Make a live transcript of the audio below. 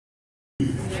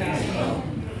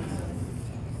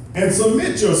and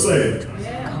submit yourselves.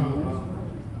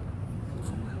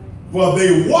 For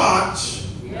they watch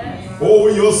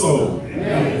over your soul.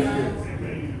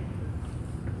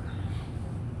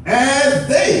 As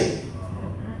they,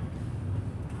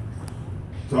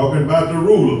 talking about the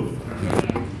ruler,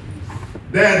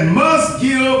 that must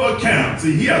give account.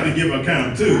 See, he has to give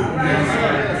account too.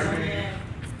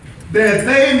 That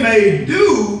they may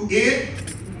do it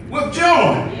with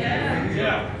joy.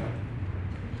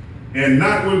 And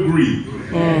not with grief.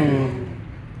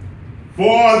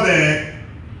 For that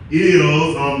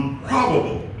is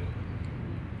unprobable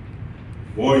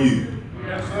for you.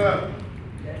 Yes, sir.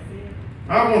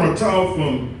 I want to talk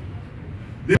from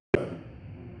this.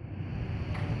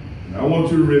 I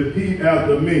want you to repeat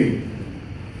after me.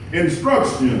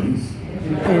 Instructions.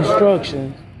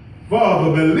 Instructions. For the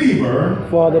believer.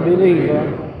 For the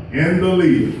believer. And the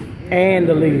leader. And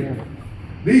the leader.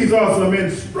 These are some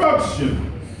instructions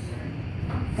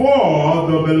for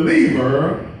the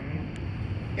believer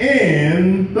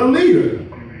and the leader.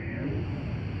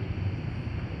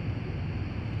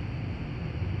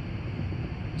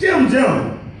 Jim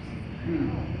Jones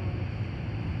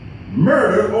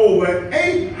murdered over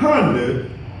 800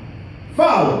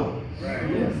 followers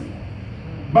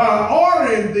by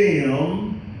ordering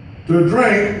them to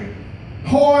drink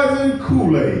poison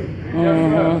Kool-Aid.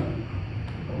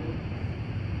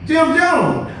 Jim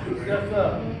Jones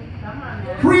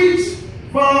preached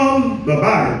from the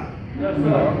Bible.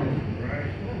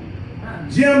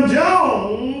 Jim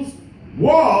Jones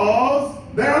was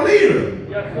their leader.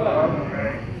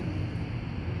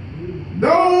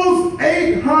 Those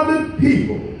 800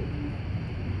 people,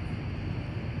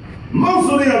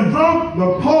 most of them drunk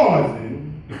the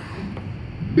poison,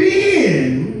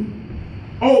 being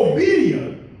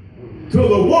obedient to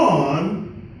the one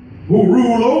who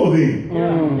ruled over them.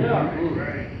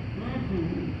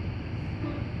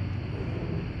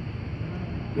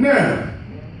 Now,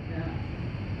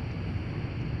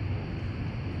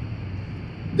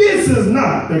 this is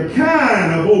not the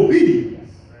kind of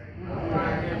obedience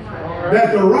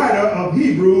that the writer of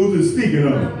Hebrews is speaking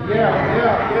of.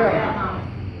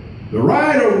 The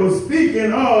writer was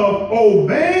speaking of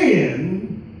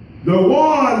obeying the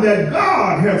one that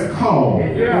God has called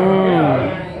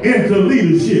into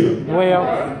leadership,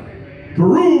 to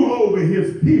rule over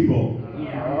his people.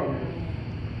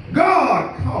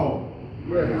 God called.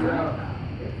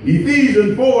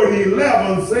 Ephesians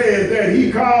 4:11 says that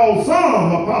he called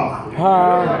some apostles,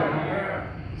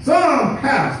 some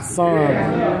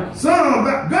pastors, some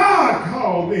God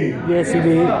called them. Yes, he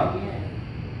did.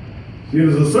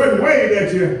 There's a certain way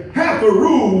that you have to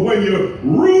rule when you're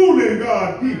ruling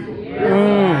God's people.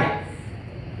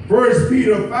 1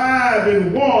 Peter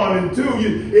 5:1 and 2,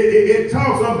 it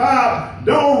talks about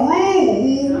don't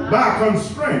rule by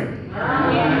constraint.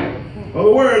 In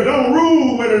other words, don't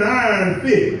rule with an iron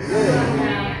fist,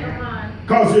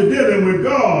 because you're dealing with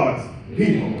God's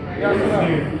people.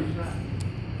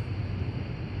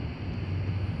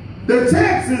 The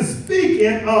text is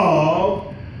speaking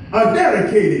of a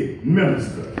dedicated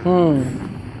minister.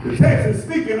 The text is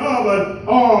speaking of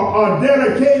a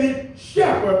dedicated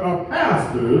shepherd, a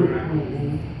pastor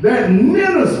that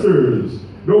ministers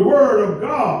the word of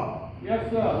God.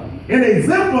 And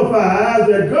exemplifies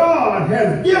that God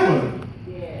has given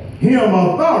him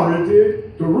authority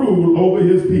to rule over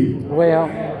his people.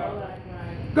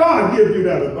 God gives you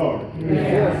that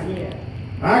authority.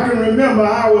 I can remember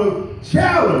I was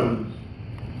challenged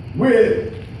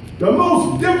with the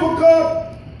most difficult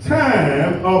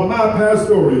time of my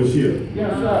pastoralship.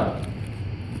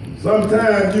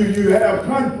 Sometimes you have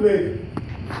conflict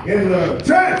in the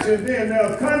church, and then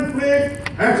there's conflict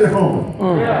at your home.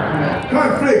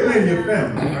 Conflict in your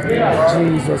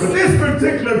family. But this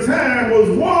particular time was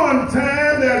one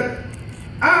time that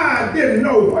I didn't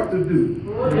know what to do.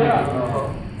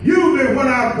 Usually when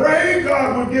I prayed,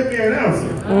 God would give me an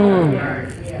answer.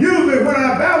 Usually when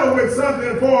I battled with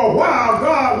something for a while,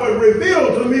 God would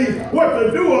reveal to me what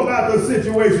to do about the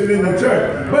situation in the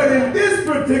church. But in this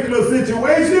particular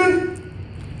situation,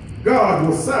 God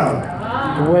was silent.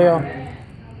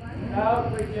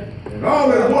 And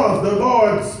all at once the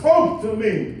Lord spoke to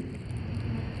me.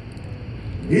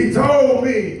 He told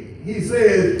me, he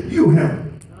said, you handle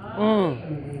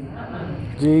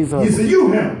it. Jesus. He said,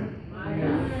 you handle it.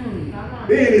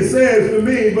 Then he says to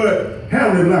me, but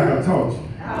handle it like I taught you.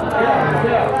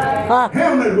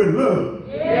 Handle it with love.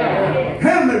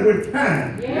 Handle it with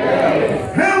kindness.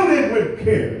 Handle it with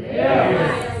care.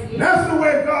 That's the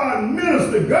way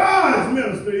God's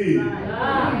minister is.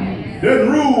 Doesn't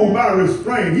rule by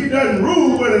restraint. He doesn't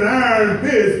rule with an iron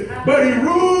fist, but he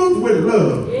rules with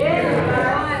love.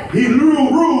 He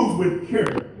rules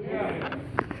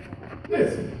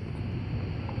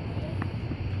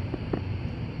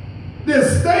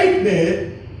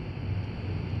statement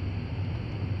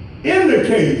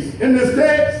indicates in this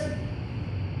text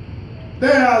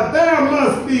there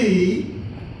must be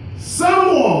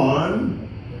someone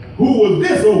who was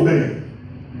disobeying.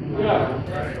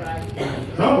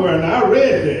 Somewhere, and I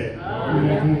read that.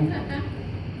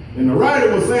 And the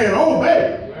writer was saying,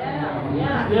 obey.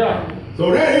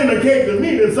 So that indicates to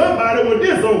me that somebody was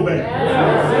disobeying.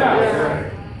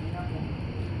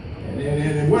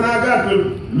 And when I got to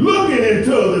looking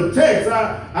into the text,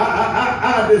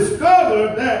 I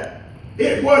discovered that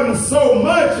it wasn't so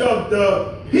much of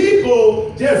the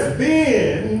people just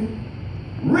being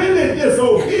really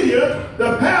disobedient.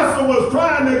 The pastor was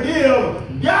trying to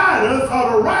give guidance,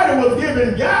 or the writer was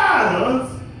giving guidance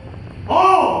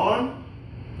on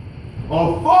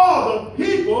or for the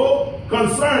people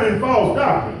concerning false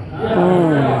doctrine.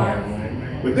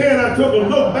 But then I took a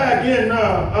look back in,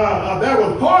 that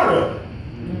was part of it.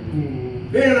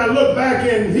 Then I looked back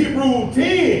in Hebrews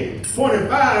 10,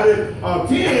 25,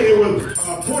 10, it was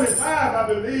 25, I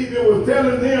believe, it was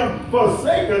telling them,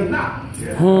 forsake us not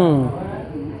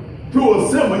to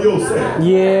assemble yourself.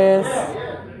 Yes.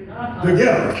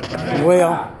 Together.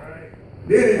 Well.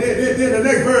 Then the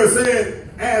next verse said,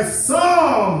 as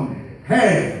some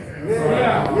have.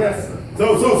 Yes.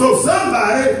 So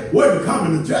somebody wasn't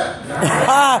coming to church.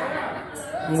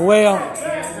 Well.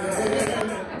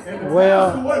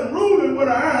 He wasn't ruling with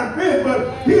an iron fist, but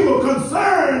he was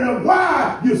concerned of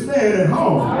why you stayed at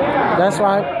home. That's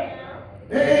right.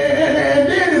 And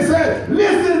then it said,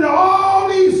 listen to all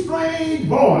these strange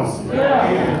voices.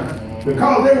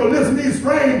 Because they were listening to these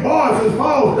strange voices,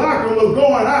 false doctrine was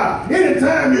going out.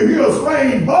 Anytime you hear a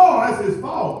strange voice, it's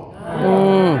false.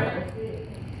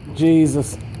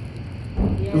 Jesus.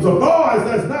 It's a voice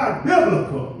that's not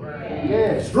biblical.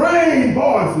 Strange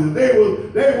voices.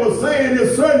 They were saying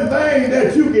this certain thing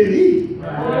that you can eat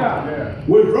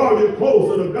will draw you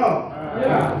closer to God.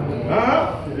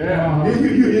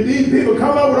 You need people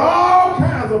come up with all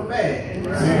kinds of fads,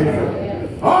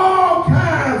 all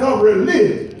kinds of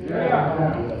religion,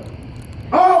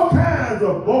 all kinds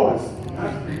of voices.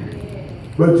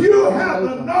 But you have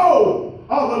to know,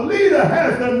 or the leader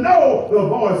has to know the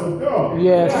voice of God.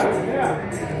 Yes.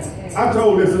 I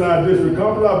told this in our district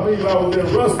conference. I believe I was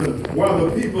in Ruston, while the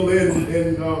people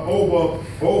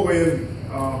over in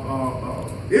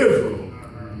Israel,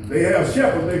 they have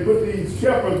shepherds. They put these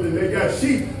shepherds, and they got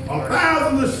sheep,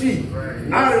 1,000 of sheep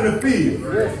out in the field.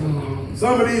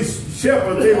 Some of these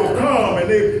shepherds, they would come and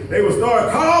they would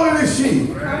start calling the sheep.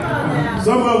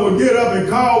 Some of them would get up and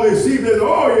call their sheep. They'd say,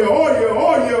 oh yeah, oh yeah,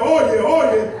 oh yeah, oh yeah, oh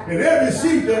yeah. And every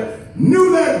sheep that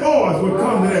knew that voice would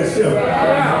come to that shepherd.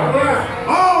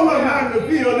 All of them out in the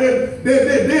field.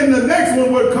 Then the next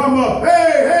one would come up.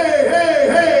 Hey, hey, hey,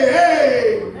 hey, hey.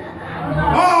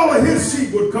 All of his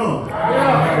sheep would come.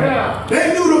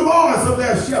 They knew the voice of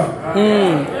that shepherd.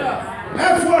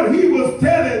 That's what he was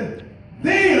telling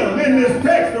them in this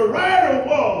text. The writer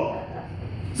was.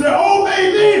 Say,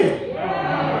 obey them.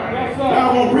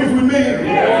 Y'all gonna preach with me?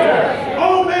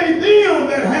 Obey them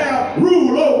that have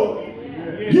rule over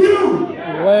you.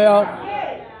 Well.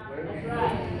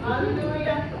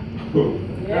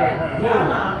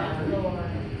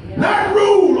 Not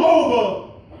rule over,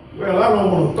 well, I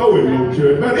don't want to throw it in no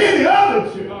church, but any other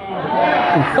church.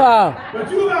 But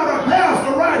you got a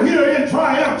pastor right here in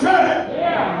Triumph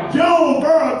Church,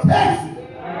 Jonesboro, Texas.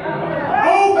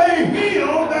 Obey him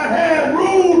that has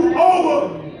ruled over.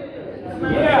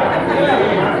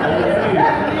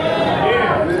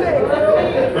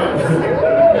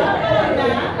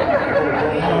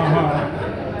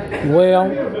 Well.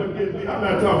 I'm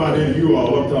not talking about any of you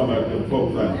all. I'm talking about the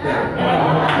folks out there.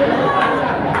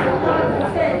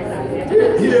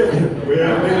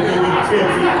 Well, they in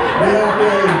Texas. They out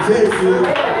there in Texas.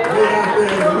 They out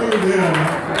there in Louisiana.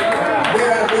 They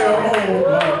out there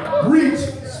on Breach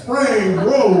Spring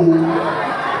Road.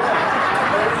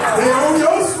 They on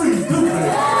your street, too.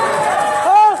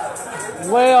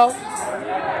 Well.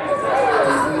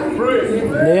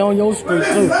 They on your street,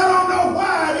 too. I don't know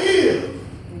why it is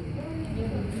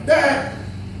that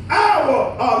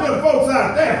them folks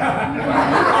out there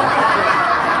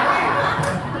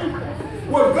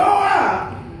would go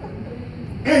out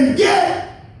and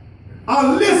get or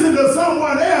listen to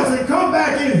someone else and come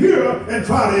back in here and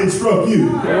try to instruct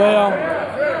you. Well.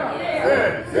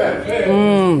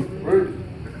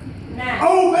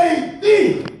 Obey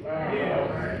them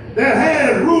that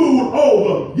has ruled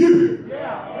over you.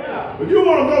 But you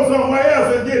want to go somewhere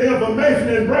else and get information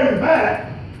and bring back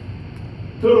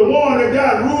to the one that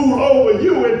got ruled over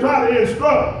you and try to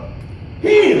instruct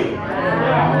him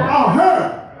or her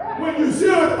when you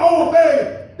should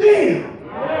obey them.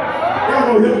 Y'all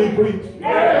gonna hear me preach?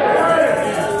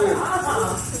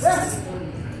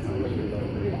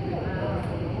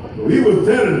 So he was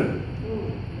telling them,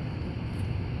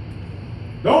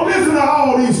 don't listen to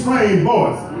all these strange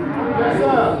voices.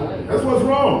 That's what's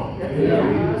wrong.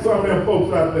 Some of them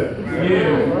folks out there.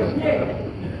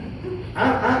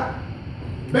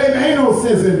 Baby, ain't no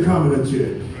sense in coming to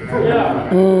church.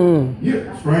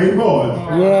 Strange voice.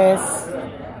 Yes.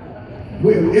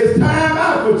 It's time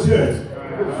out for church.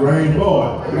 Strange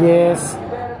voice. Yes.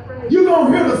 You're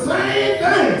going to hear the same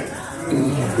thing.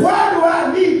 Why do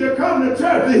I need to come to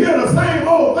church to hear the same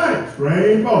old thing?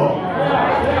 Strange voice.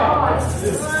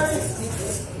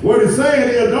 What he's saying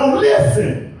is, don't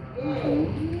listen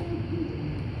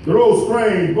to those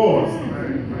strange voices.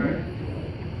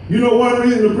 You know one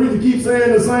reason the preacher keeps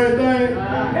saying the same thing?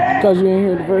 Because you didn't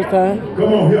hear it the first time?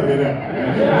 Come on, help me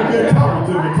now. You've been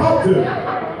talking to me. Talk to me.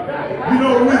 You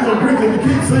know the reason the preacher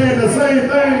keeps saying the same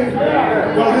thing?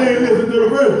 Because they ain't listen to the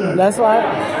first time. That's right.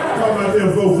 Talk about them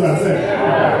folks out there.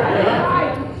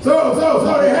 So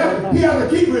he has to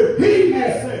keep repeating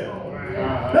himself.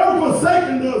 Don't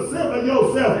forsake to assemble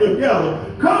yourself together.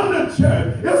 Come to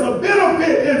church. It's a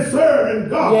benefit in serving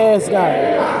God. Yes, God.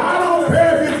 I don't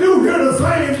care if you do hear the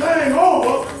same thing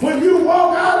over. When you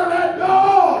walk out of that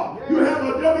door, you have a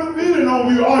different feeling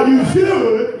on you, or you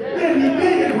should, than you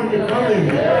did when you come in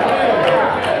here.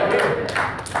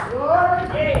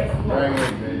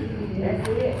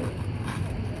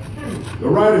 The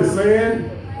writer is saying,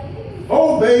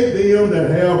 obey them that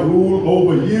have rule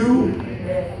over you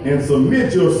and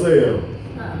submit yourselves.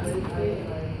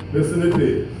 Listen to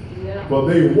this. For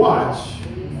they watch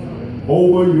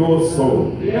over your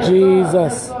soul.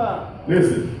 Jesus.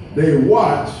 Listen, they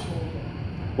watch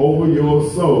over your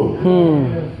soul.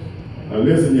 Now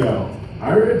listen, y'all.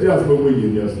 I heard Jasper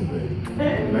Williams yesterday. I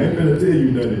ain't gonna tell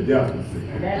you nothing that Jasper said.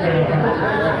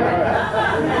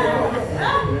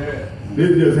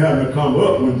 This just happened to come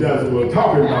up when Jasper was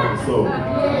talking about the soul.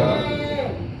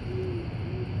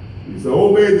 He said,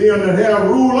 obey them that have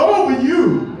rule over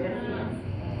you,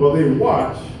 for they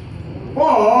watch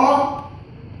for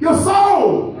your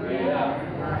soul.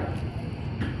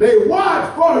 They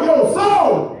watch for your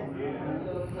soul.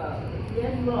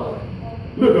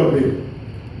 Look up here.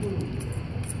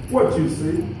 What you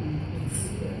see?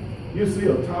 You see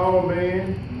a tall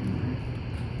man.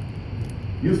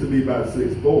 Used to be about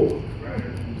 6'4".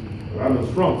 I done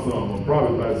shrunk some. I'm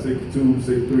probably about 6'2",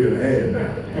 6'3" and a half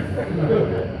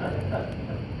now.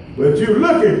 But you're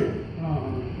looking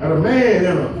at a man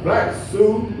in a black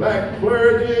suit, black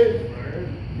clergy.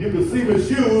 You can see my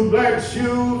shoes, black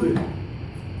shoes. And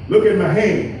look at my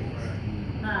hands.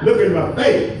 Look at my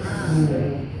face.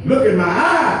 Look at my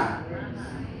eyes.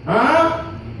 Huh?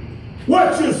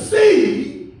 What you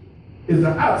see is the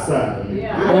outside of me.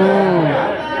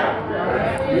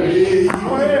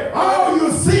 All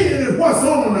you're seeing is what's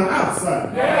on the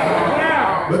outside.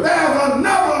 But there's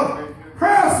another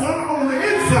person on the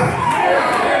inside.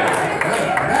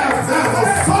 There's a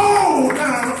soul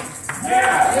down.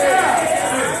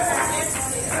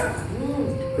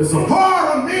 It's a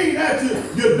part of me that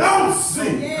you don't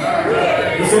see.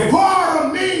 It's a part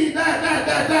of me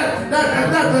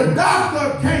that the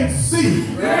doctor can't see.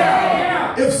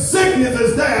 If sickness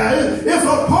is there, it's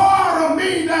a part of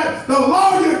me that the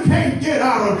lawyer can't get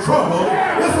out of trouble.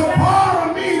 It's a part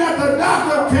of me that the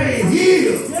doctor can't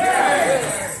heal.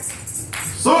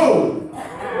 So,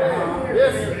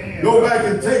 go back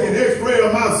and take an x-ray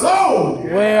of my soul.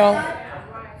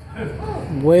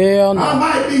 Well, no. I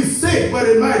might be sick, but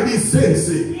it might be sin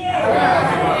sick. Ain't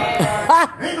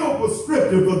no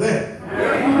prescription for that.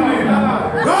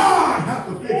 God has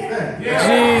to fix that.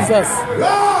 Jesus.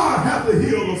 God has to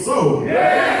heal the soul.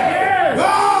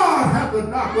 God has to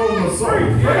doctor on the soul.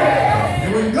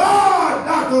 And when God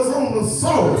doctors on the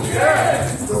soul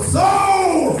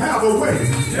have a way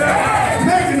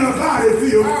making the body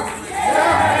feel. The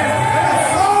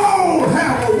soul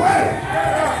have a way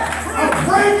of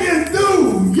breaking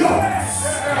through yokes.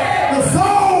 The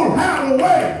soul have a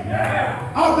way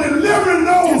of delivering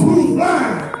those who's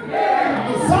blind.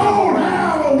 The soul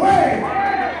have a way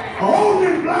of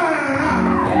holding blind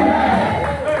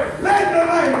eyes. Let the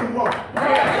lame walk.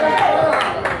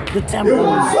 The temple. It was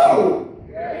the soul.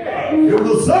 It was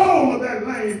the soul of that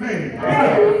lame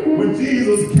man. When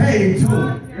Jesus came to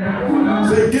him,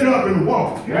 said, get up and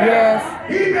walk. Yes.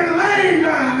 He'd been laying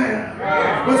down there,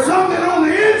 but something on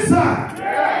the inside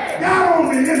got on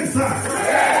the inside.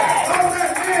 Oh,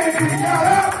 that man, he got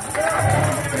up.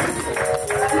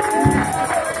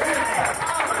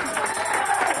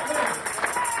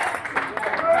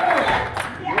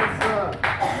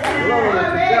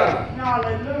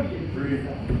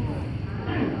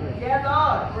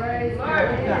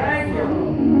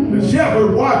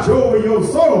 over your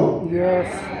soul. Yes.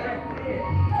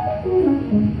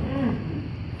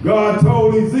 God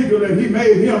told Ezekiel that he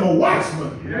made him a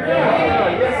watchman.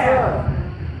 Yes, sir.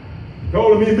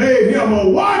 Told him he made him a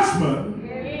watchman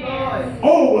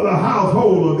over the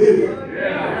household of Israel.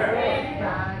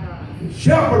 The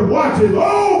shepherd watches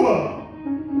over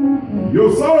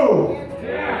your soul.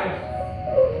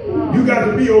 You got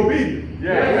to be obedient.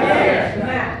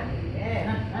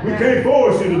 We can't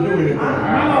force you to do anything.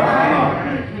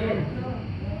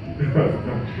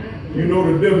 You know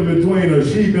the difference between a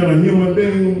sheep and a human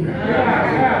being?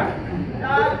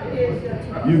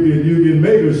 You can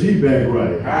make a sheep act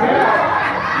right.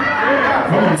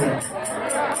 Come on now.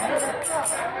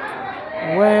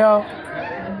 Well,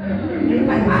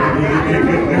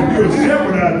 if you're a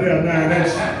shepherd out there now,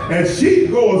 that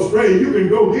sheep go astray, you can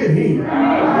go get him.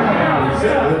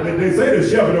 They say the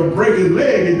shepherd will break his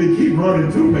leg if he keep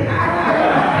running too fast.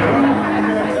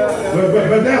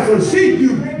 But that's a sheep.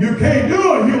 You can't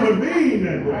do a human being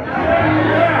that way.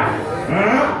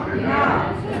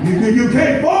 You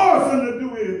can't force them to do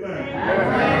anything.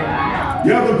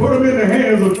 You have to put them in the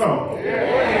hands of God.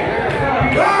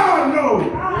 God knows.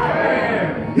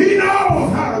 He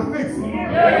knows how to fix it.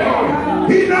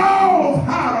 He knows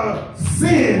how to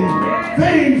send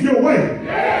things your way.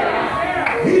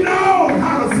 He knows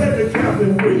how to set the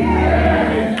captain free.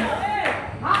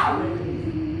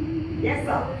 Yes,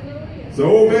 sir. So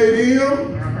obey them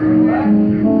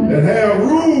that have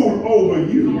rule over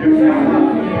you,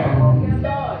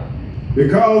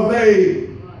 because they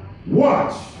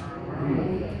watch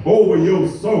over your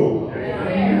soul.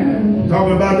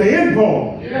 Talking about the in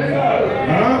part.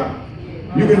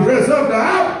 You can dress up the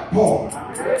out part,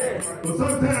 but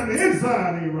sometimes the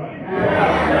inside ain't right.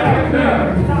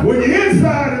 When your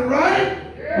inside is right,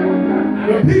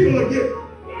 the people will get.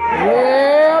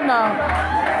 well, now.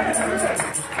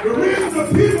 The reason the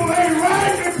people ain't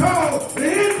right because the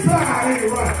inside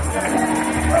ain't right.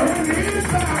 But when the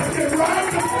inside get right,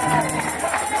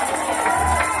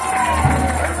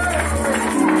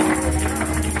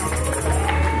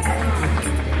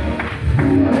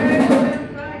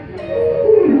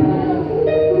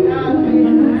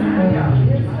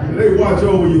 they watch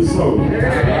over your soul.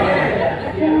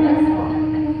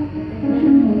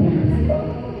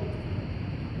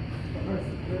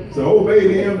 So obey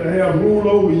them that have rule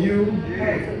over you,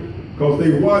 because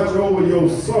they watch over your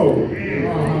soul.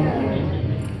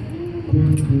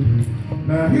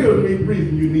 Now here's the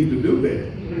reason you need to do that.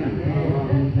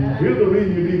 Here's the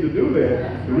reason you need to do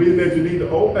that. The reason that you need to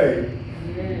obey.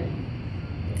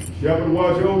 Shepherd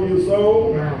watch over your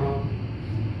soul.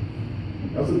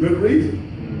 That's a good reason.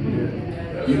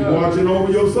 He's watching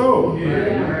over your soul.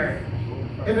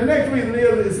 And the next reason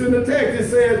is, it's in the text, it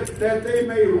says that they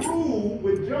may rule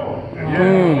with joy.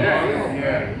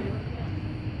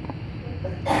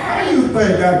 How do you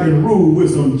think I can rule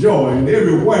with some joy? And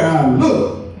everywhere I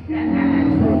look,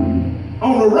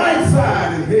 on the right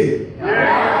side is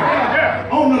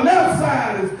hell. On the left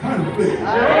side is conflict.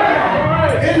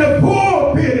 And the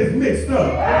pulpit is mixed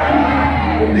up.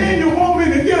 And then you want me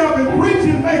to get up and preach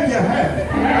and make you happy.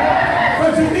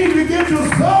 But you need to get your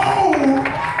soul.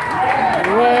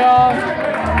 Well,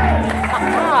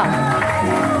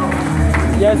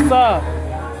 yes, sir.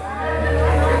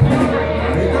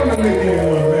 Hey, come and make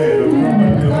anyone mad.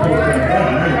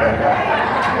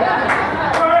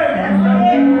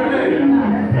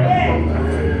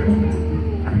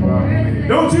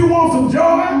 Don't you want some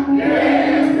joy?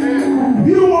 If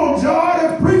you want joy, the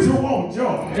preacher wants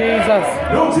joy. Jesus.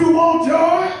 Don't you want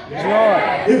joy? Joy.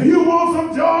 If you want some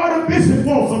joy, the bishop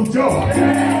wants some joy.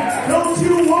 Don't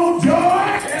you want joy?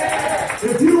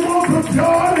 If you want some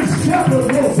joy, the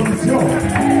shepherd wants some joy.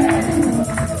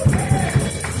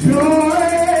 Joy,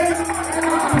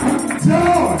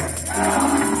 joy,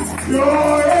 joy,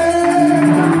 joy,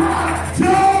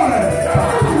 joy,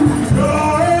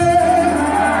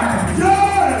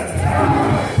 joy.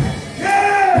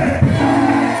 Yeah,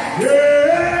 yeah.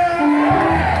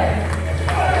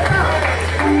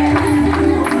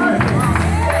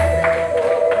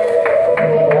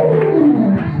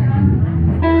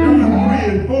 John 3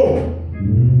 and 4.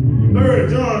 3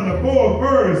 John, the 4th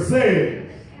verse says,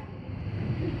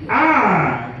 I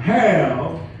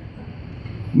have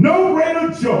no greater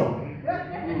joy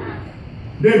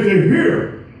than to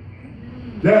hear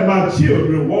that my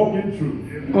children walk in truth.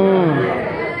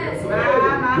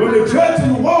 When the church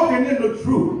is walking in the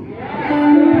truth,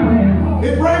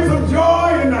 it brings some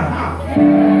joy in the house.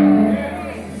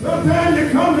 Sometimes you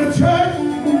come to church,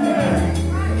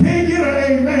 can't get an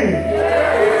amen,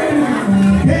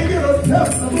 can't get a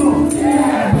testimony,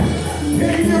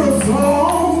 can't get a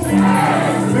song,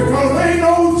 because ain't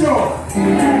no joy.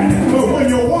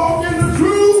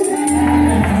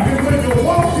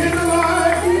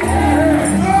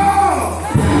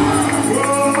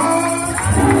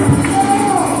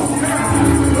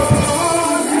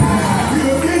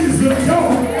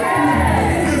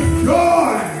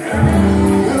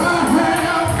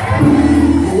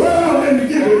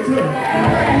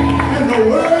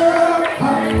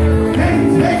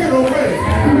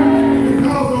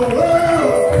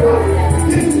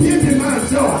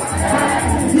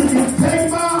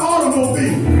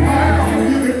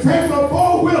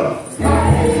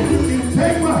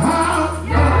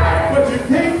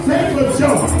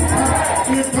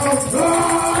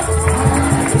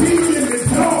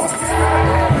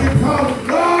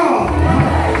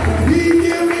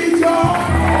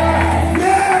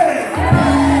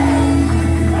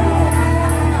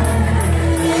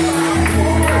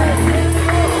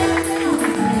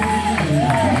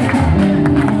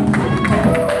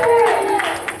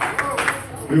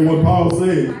 Hear what Paul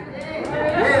said?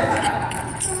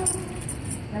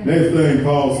 Next thing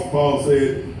Paul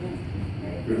said,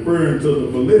 referring to the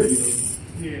Philippians,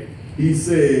 he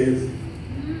says,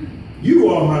 you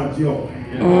are my joy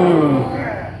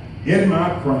in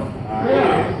my crown.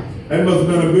 That must have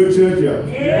been a good church, y'all.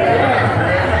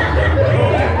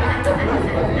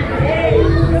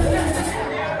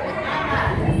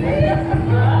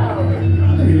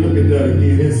 Let me look at that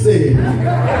again. It says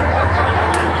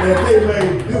that they may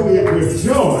do it with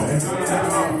joy.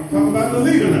 Talk about the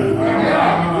leader now.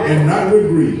 And not with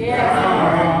grief.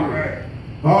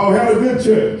 Paul had a good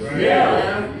church.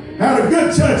 Had a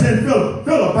good church in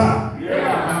Philippi.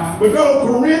 But those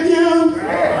Corinthians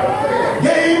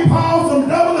gave Paul some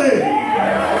double edge.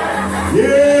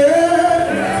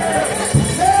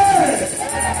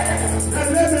 That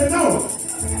let me know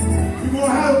you're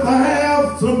going to have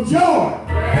some joy.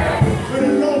 But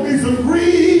there's going to be some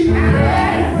greed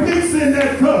mixed in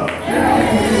that cup. I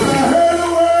heard the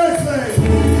word say,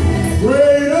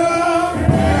 greater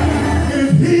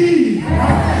is he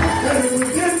that is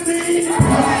within me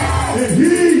than he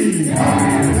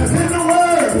that's in the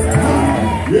word.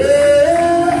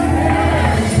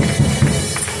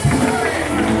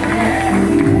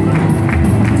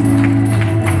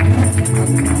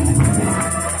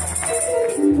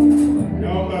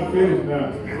 Y'all about finished now.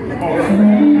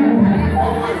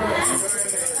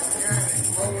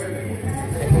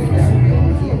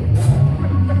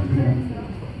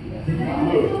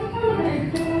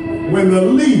 When the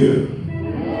leader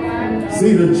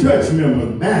see the church member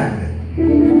battling,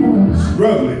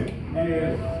 struggling,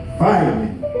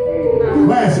 fighting,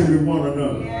 clashing with one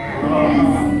another,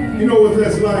 you know what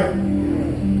that's like?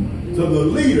 To the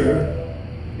leader,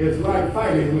 it's like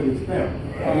fighting with his family.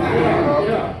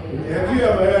 Have you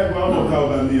ever had, well, I'm going to talk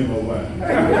about me and my wife.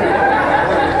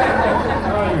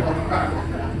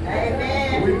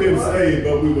 We've been saved,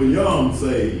 but we were young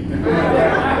saved.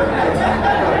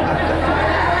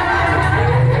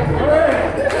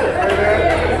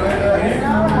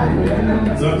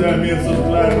 Sometimes me and Sister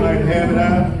Clyde like to have it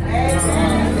out.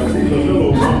 She's a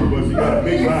little woman, but she got a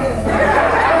big mouth.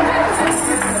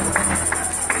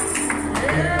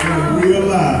 And real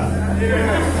life.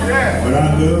 But I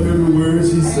love every word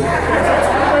she said.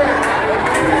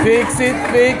 Fix it,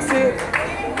 fix it.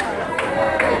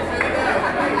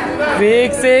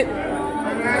 Fix it.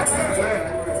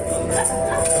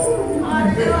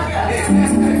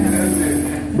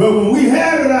 But when we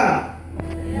have it out,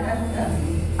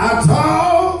 I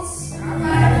toss,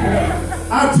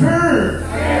 I turn,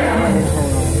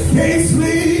 can't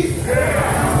sleep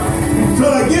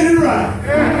till I get it right.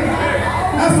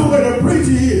 That's the way the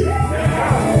preacher is.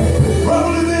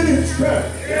 Rumbling in his church.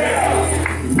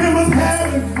 Members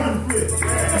having conflict.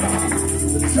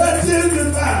 The church is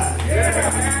divided.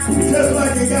 Just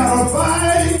like he got a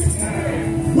fight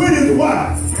with his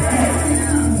wife.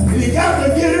 And he got to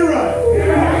get it right.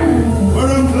 But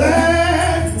I'm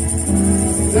glad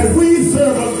that we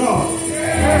serve a God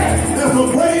that's a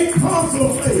great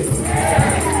consolator.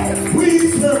 We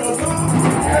serve a God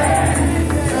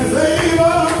that's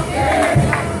able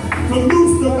to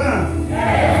loose the bound.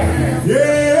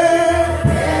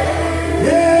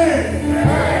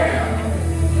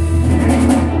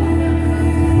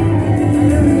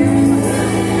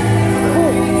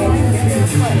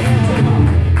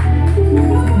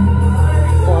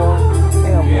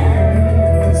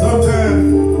 Sometimes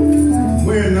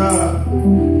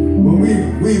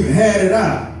when we've had it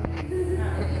out,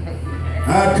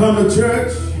 I'd come to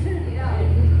church.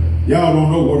 Y'all don't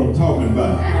know what I'm talking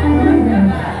about.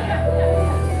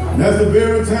 That's the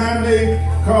very time they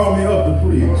call me up to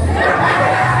preach.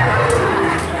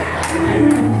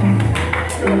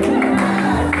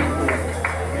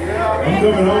 I'm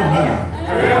coming home now.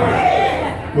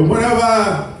 But whenever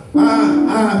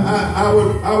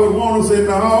I would want to say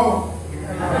no,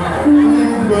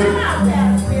 but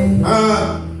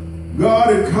God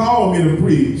had called me to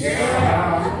preach.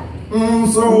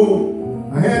 So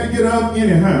I had to get up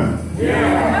anyhow.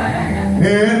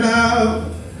 And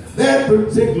that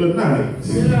particular night,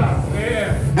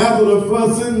 after the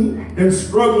fussing and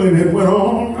struggling that went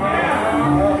on,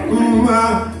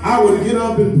 I would get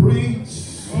up and preach,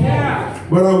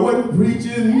 but I wasn't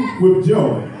preaching with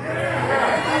joy.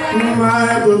 I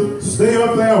had to stay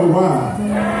up there a while.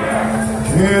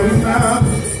 And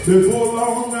before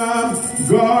long,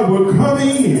 God would come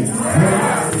in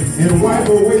and wipe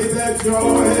away that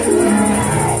joy,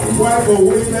 wipe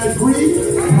away that grief,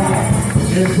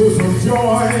 and put some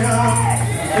joy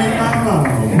in my mouth.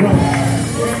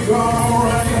 It's all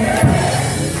right.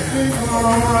 It's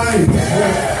all right.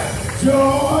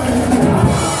 Joy.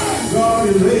 God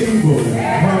is able.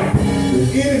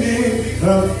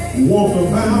 walk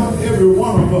about every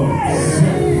one of us.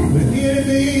 The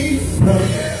enemy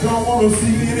don't want to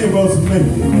see any of us make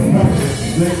it.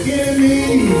 The enemy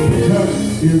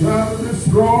is out to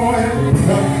destroy.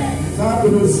 He's out to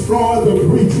destroy the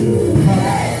preacher.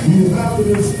 He's out to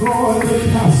destroy the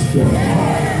pastor.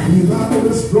 He's out to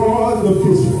destroy the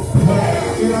bishop.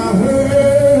 And I heard